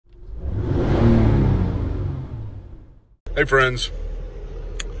Hey friends,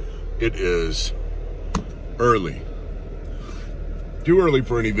 it is early. Too early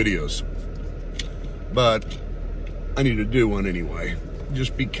for any videos, but I need to do one anyway,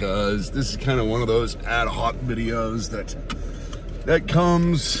 just because this is kind of one of those ad hoc videos that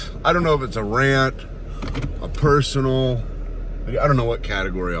comes, I don't know if it's a rant, a personal, I don't know what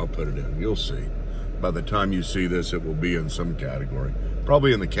category I'll put it in. You'll see. By the time you see this, it will be in some category,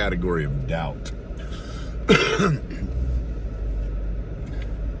 probably in the category of doubt.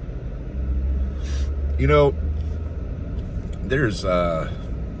 You know, there's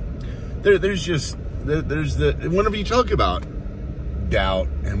whenever you talk about doubt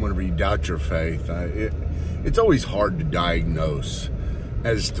and whenever you doubt your faith, it's always hard to diagnose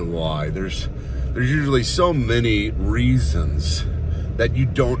as to why. There's usually so many reasons that you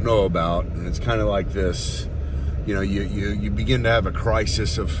don't know about, and it's kind of like this, you know, you begin to have a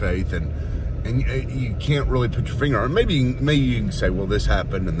crisis of faith, and you can't really put your finger on it. Maybe you can say, well, this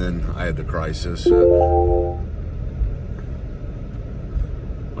happened and then I had the crisis. Why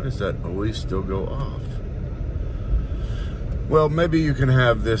does that always still go off? Well, maybe you can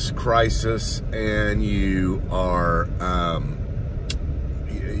have this crisis and you are,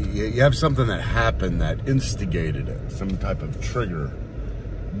 you have something that happened that instigated it, some type of trigger.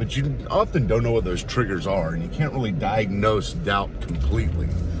 But you often don't know what those triggers are, and you can't really diagnose doubt completely.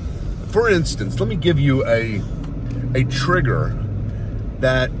 For instance, let me give you a trigger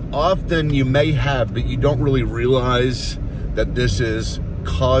that often you may have, but you don't really realize that this is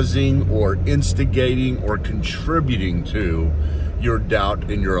causing or instigating or contributing to your doubt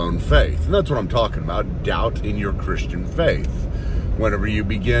in your own faith. And that's what I'm talking about, doubt in your Christian faith. Whenever you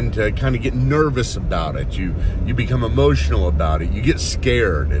begin to kind of get nervous about it, you become emotional about it, you get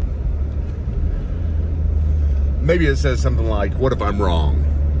scared. Maybe it says something like, what if I'm wrong?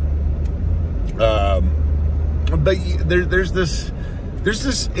 But there's this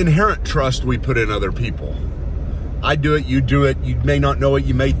inherent trust we put in other people. I do it, you do it. You may not know it.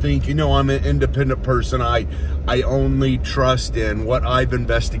 You may think, you know, I'm an independent person. I only trust in what I've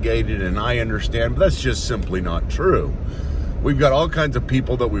investigated and I understand. But that's just simply not true. We've got all kinds of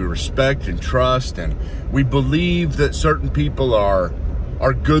people that we respect and trust, and we believe that certain people are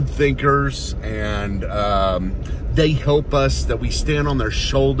good thinkers, and they help us, that we stand on their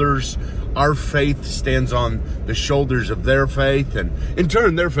shoulders. Our faith stands on the shoulders of their faith, and in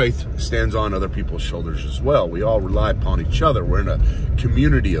turn, their faith stands on other people's shoulders as well. We all rely upon each other. We're in a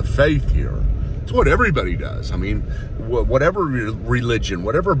community of faith here. It's what everybody does. I mean, whatever religion,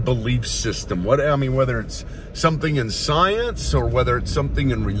 whatever belief system, whether it's something in science or whether it's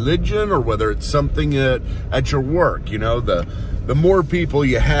something in religion or whether it's something at your work, you know, the more people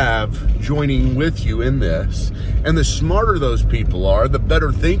you have joining with you in this, and the smarter those people are, the better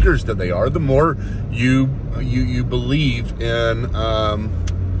thinkers that they are, the more you believe in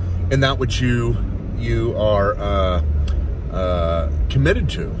that which you are committed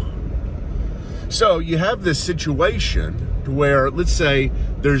to. So you have this situation where, let's say,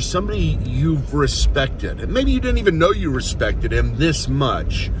 there's somebody you've respected, and maybe you didn't even know you respected him this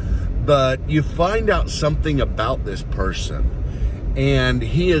much, but you find out something about this person, and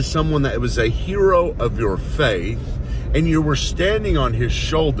he is someone that was a hero of your faith, and you were standing on his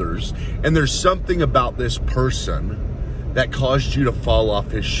shoulders, and there's something about this person that caused you to fall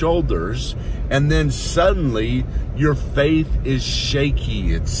off his shoulders, and then suddenly your faith is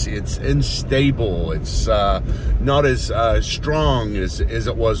shaky, it's unstable, it's not as strong as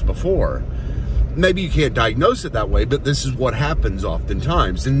it was before. Maybe you can't diagnose it that way, but this is what happens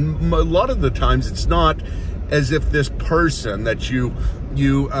oftentimes. And a lot of the times it's not as if this person that you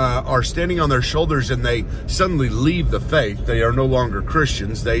are standing on their shoulders and they suddenly leave the faith. They are no longer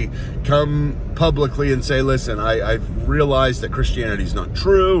Christians. They come publicly and say, listen, I've realized that Christianity is not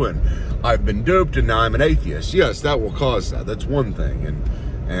true, and I've been duped, and now I'm an atheist. Yes, that will cause that. That's one thing,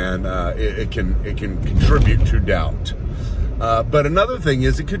 and it can contribute to doubt. But another thing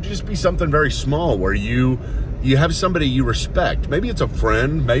is, it could just be something very small where you have somebody you respect. Maybe it's a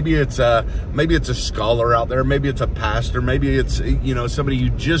friend, maybe it's a scholar out there, maybe it's a pastor, maybe it's, you know, somebody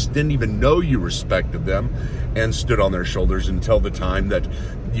you just didn't even know you respected them and stood on their shoulders until the time that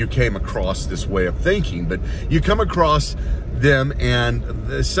you came across this way of thinking. But you come across them and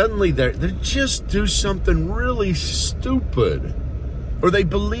suddenly they just do something really stupid, or they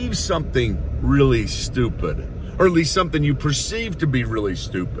believe something really stupid, or at least something you perceive to be really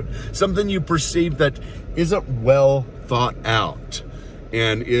stupid, something you perceive that isn't well thought out,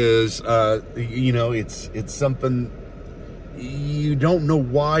 and is, you know, it's something you don't know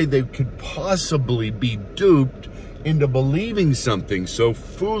why they could possibly be duped into believing something so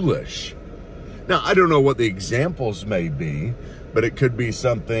foolish. Now, I don't know what the examples may be, but it could be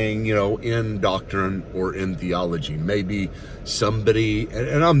something, in doctrine or in theology. Maybe somebody,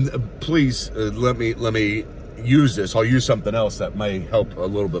 please let me use this. I'll use something else that may help a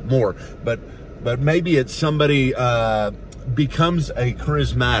little bit more. But maybe it's somebody becomes a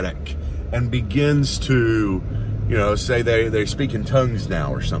charismatic and begins to, say they speak in tongues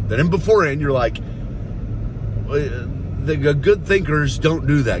now or something. And beforehand, you're like, the good thinkers don't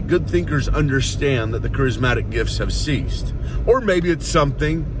do that. Good thinkers understand that the charismatic gifts have ceased. Or maybe it's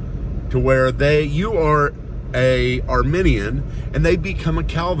something to where you are a Arminian and they become a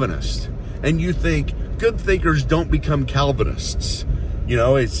Calvinist. And you think good thinkers don't become Calvinists.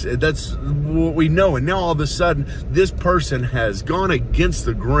 That's what we know. And now all of a sudden, this person has gone against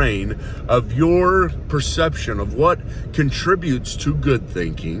the grain of your perception of what contributes to good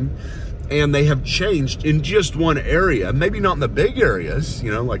thinking. And they have changed in just one area, maybe not in the big areas,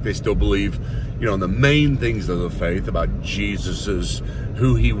 like they still believe, in the main things of the faith about Jesus's,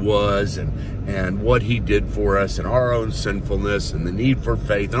 who he was and what he did for us and our own sinfulness and the need for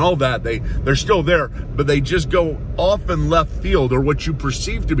faith and all that. They're still there, but they just go off in left field, or what you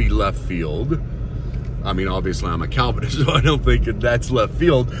perceive to be left field. I mean, obviously I'm a Calvinist, so I don't think that's left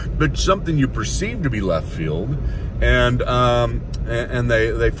field, but something you perceive to be left field, and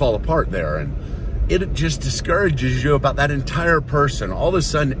they fall apart there, and it just discourages you about that entire person. All of a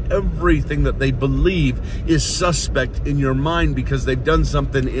sudden, everything that they believe is suspect in your mind because they've done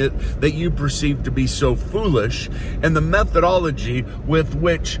something that you perceive to be so foolish, and the methodology with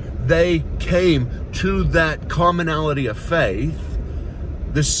which they came to that commonality of faith,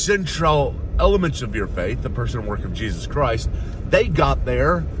 the central elements of your faith, the person and work of Jesus Christ, they got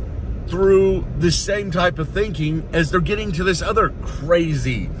there through the same type of thinking as they're getting to this other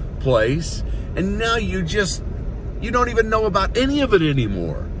crazy place. And now you don't even know about any of it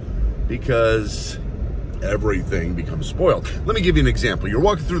anymore because everything becomes spoiled. Let me give you an example. You're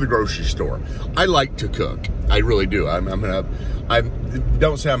walking through the grocery store. I like to cook. I really do. I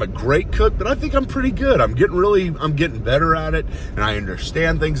don't say I'm a great cook, but I think I'm pretty good. I'm getting better at it, and I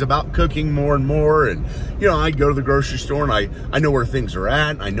understand things about cooking more and more. And, I go to the grocery store and I know where things are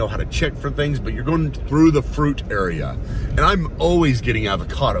at. And I know how to check for things, but you're going through the fruit area. And I'm always getting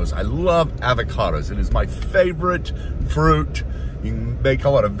avocados. I love avocados. It is my favorite fruit. You may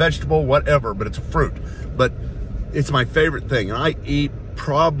call it a vegetable, whatever, but it's a fruit. But it's my favorite thing. And I eat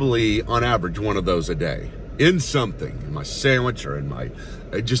probably on average one of those a day in something, in my sandwich or in my,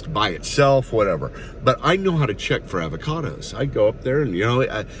 just by itself, whatever. But I know how to check for avocados. I go up there and,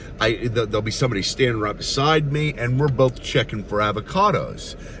 there'll be somebody standing right beside me and we're both checking for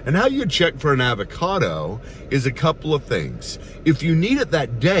avocados. And how you check for an avocado is a couple of things. If you need it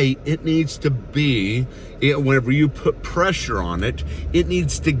that day, it needs to be, whenever you put pressure on it, it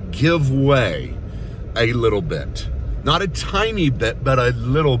needs to give way a little bit. Not a tiny bit, but a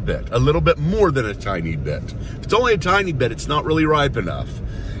little bit more than a tiny bit. If it's only a tiny bit, it's not really ripe enough.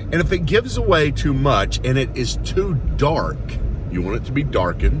 And if it gives away too much and it is too dark, you want it to be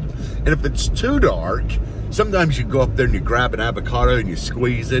darkened. And if it's too dark, sometimes you go up there and you grab an avocado and you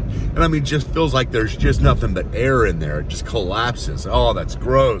squeeze it. And it just feels like there's just nothing but air in there. It just collapses. Oh, that's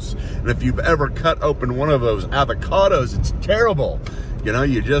gross. And if you've ever cut open one of those avocados, it's terrible.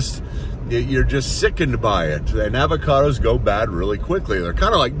 You're just sickened by it. And avocados go bad really quickly. They're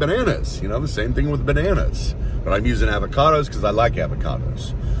kind of like bananas, the same thing with bananas. But I'm using avocados because I like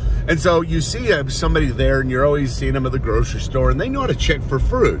avocados. And so you see somebody there and you're always seeing them at the grocery store and they know how to check for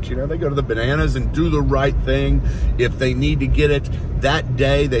fruit. They go to the bananas and do the right thing. If they need to get it that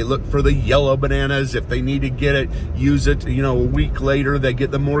day, they look for the yellow bananas. If they need to get it, use it, a week later, they get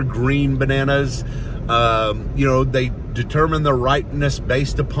the more green bananas. They determine the ripeness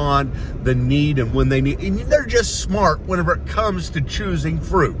based upon the need and when they need. And they're just smart whenever it comes to choosing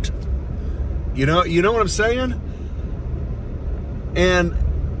fruit. You know what I'm saying? And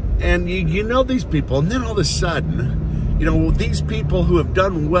these people, and then all of a sudden, these people who have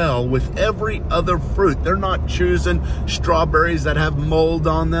done well with every other fruit, they're not choosing strawberries that have mold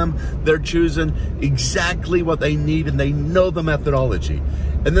on them. They're choosing exactly what they need, and they know the methodology.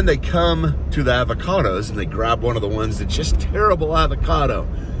 And then they come to the avocados and they grab one of the ones that's just terrible avocado.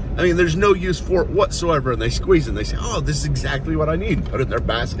 There's no use for it whatsoever. And they squeeze it and they say, oh, this is exactly what I need. And put it in their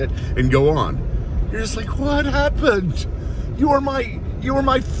basket and go on. You're just like, what happened? You were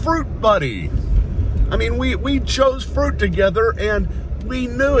my fruit buddy. We chose fruit together and we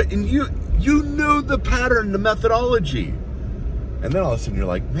knew it. And you knew the pattern, the methodology. And then all of a sudden you're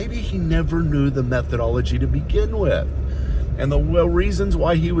like, maybe he never knew the methodology to begin with. And the reasons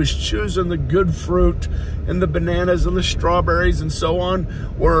why he was choosing the good fruit and the bananas and the strawberries and so on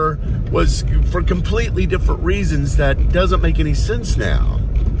was for completely different reasons that doesn't make any sense now.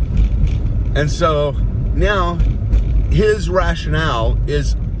 And so now his rationale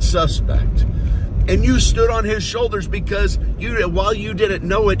is suspect. And you stood on his shoulders because while you didn't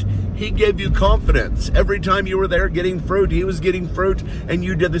know it, he gave you confidence. Every time you were there getting fruit, he was getting fruit, and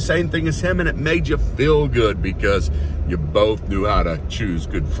you did the same thing as him, and it made you feel good because you both knew how to choose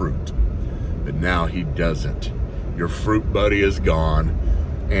good fruit. But now he doesn't. Your fruit buddy is gone,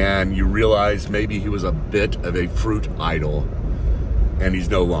 and you realize maybe he was a bit of a fruit idol, and he's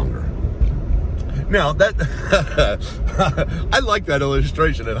no longer. Now, that I like that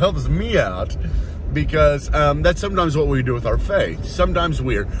illustration. It helps me out because that's sometimes what we do with our faith. Sometimes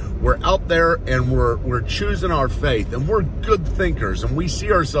we're out there and we're choosing our faith, and we're good thinkers, and we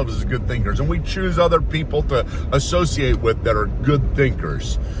see ourselves as good thinkers, and we choose other people to associate with that are good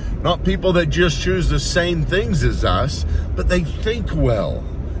thinkers. Not people that just choose the same things as us, but they think well.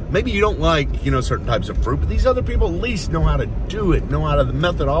 Maybe you don't like, certain types of fruit, but these other people at least know how to do it, know how to the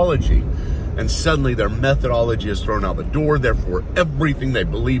methodology. And suddenly their methodology is thrown out the door, therefore everything they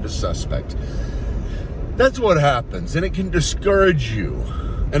believe is suspect. That's what happens, and it can discourage you.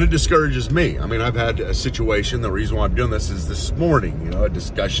 And it discourages me. I mean, I've had a situation, the reason why I'm doing this is this morning, a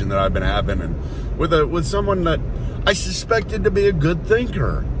discussion that I've been having and with someone that I suspected to be a good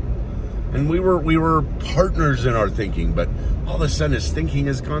thinker. And we were partners in our thinking, but all of a sudden his thinking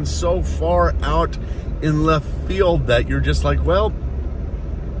has gone so far out in left field that you're just like, well,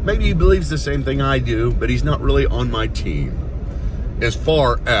 maybe he believes the same thing I do, but he's not really on my team as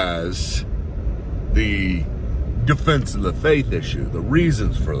far as the defense of the faith issue, the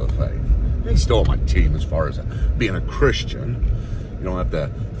reasons for the faith. He's still on my team as far as being a Christian. You don't have to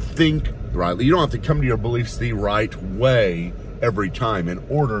think rightly. You don't have to come to your beliefs the right way every time in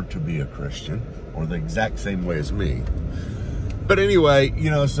order to be a Christian, or the exact same way as me. But anyway,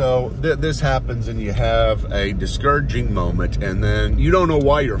 so this happens, and you have a discouraging moment, and then you don't know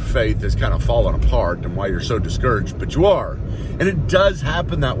why your faith is kind of falling apart and why you're so discouraged, but you are. And it does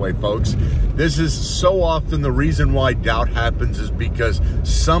happen that way, folks. This is so often the reason why doubt happens is because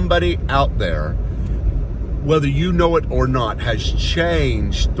somebody out there, whether you know it or not, has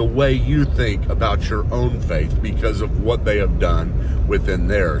changed the way you think about your own faith because of what they have done within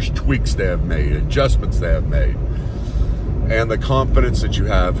theirs, tweaks they have made, adjustments they have made. And the confidence that you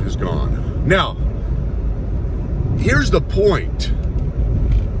have is gone. Now, here's the point.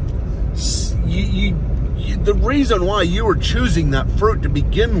 The reason why you were choosing that fruit to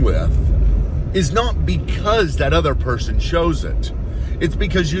begin with is not because that other person chose it. It's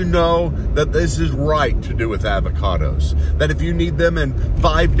because you know that this is right to do with avocados. That if you need them in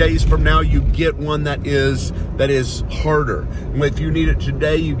 5 days from now, you get one that is harder. If you need it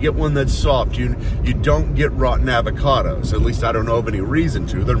today, you get one that's soft. You don't get rotten avocados. At least I don't know of any reason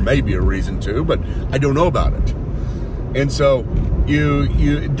to. There may be a reason to, but I don't know about it. And so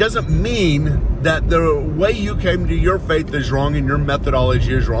it doesn't mean that the way you came to your faith is wrong and your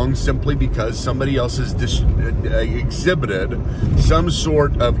methodology is wrong simply because somebody else has exhibited some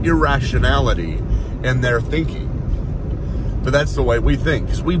sort of irrationality in their thinking. But that's the way we think,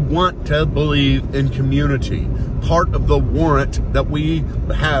 because we want to believe in community. Part of the warrant that we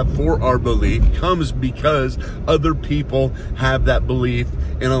have for our belief comes because other people have that belief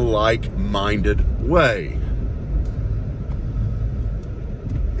in a like-minded way.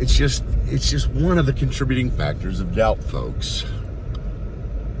 It's just one of the contributing factors of doubt, folks.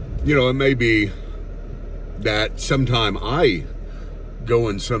 It may be that sometime I go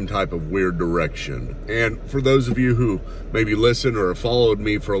in some type of weird direction. And for those of you who maybe listen or have followed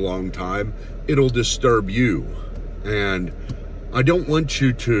me for a long time, it'll disturb you. And I don't want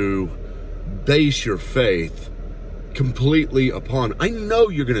you to base your faith completely upon, I know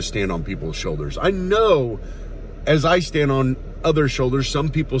you're going to stand on people's shoulders. I know as I stand on other shoulders, some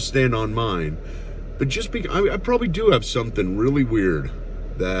people stand on mine. But just I probably do have something really weird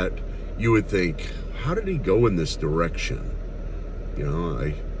that you would think, how did he go in this direction?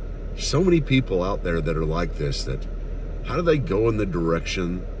 So many people out there that are like this, that how do they go in the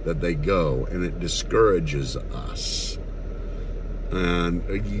direction that they go? And it discourages us. And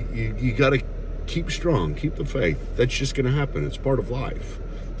you got to keep strong, keep the faith. That's just going to happen. It's part of life.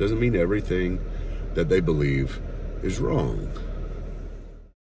 Doesn't mean everything that they believe is wrong.